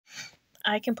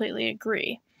I completely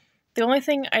agree. The only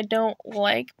thing I don't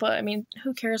like, but I mean,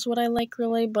 who cares what I like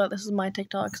really? But this is my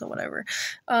TikTok, so whatever.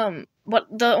 But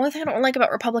the only thing I don't like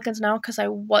about Republicans now, because I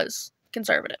was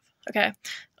conservative, okay.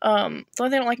 The only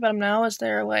thing I don't like about them now is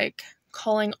they're like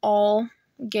calling all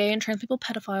gay and trans people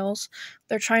pedophiles.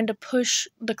 They're trying to push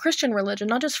the Christian religion,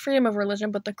 not just freedom of religion,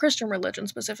 but the Christian religion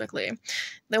specifically.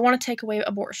 They want to take away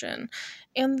abortion,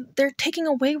 and they're taking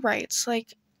away rights.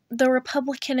 Like the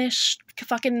Republicanish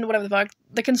fucking whatever the fuck,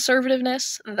 the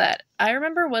conservativeness that I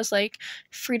remember was like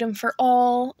freedom for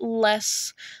all,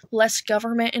 less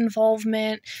government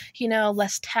involvement,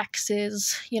 less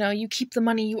taxes, you keep the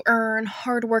money you earn,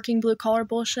 hardworking blue collar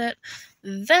bullshit.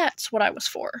 That's what I was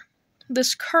for.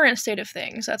 This current state of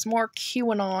things, that's more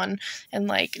QAnon and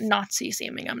like Nazi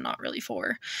seeming, I'm not really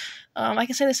for. I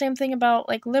can say the same thing about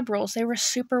like liberals. They were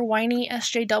super whiny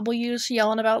SJWs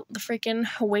yelling about the freaking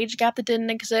wage gap that didn't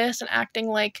exist and acting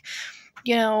like,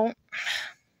 you know,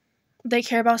 they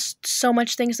care about so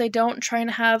much things they don't, trying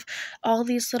to have all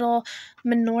these little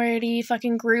minority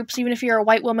fucking groups, even if you're a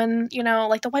white woman,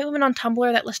 like the white women on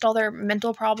Tumblr that list all their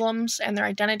mental problems and their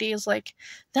identities, like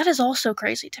that is also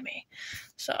crazy to me.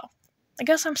 So I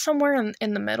guess I'm somewhere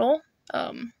in the middle.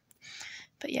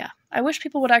 But yeah, I wish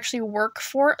people would actually work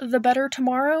for the better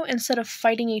tomorrow instead of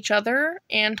fighting each other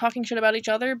and talking shit about each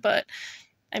other. But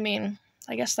I mean,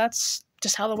 I guess that's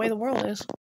just how the way the world is.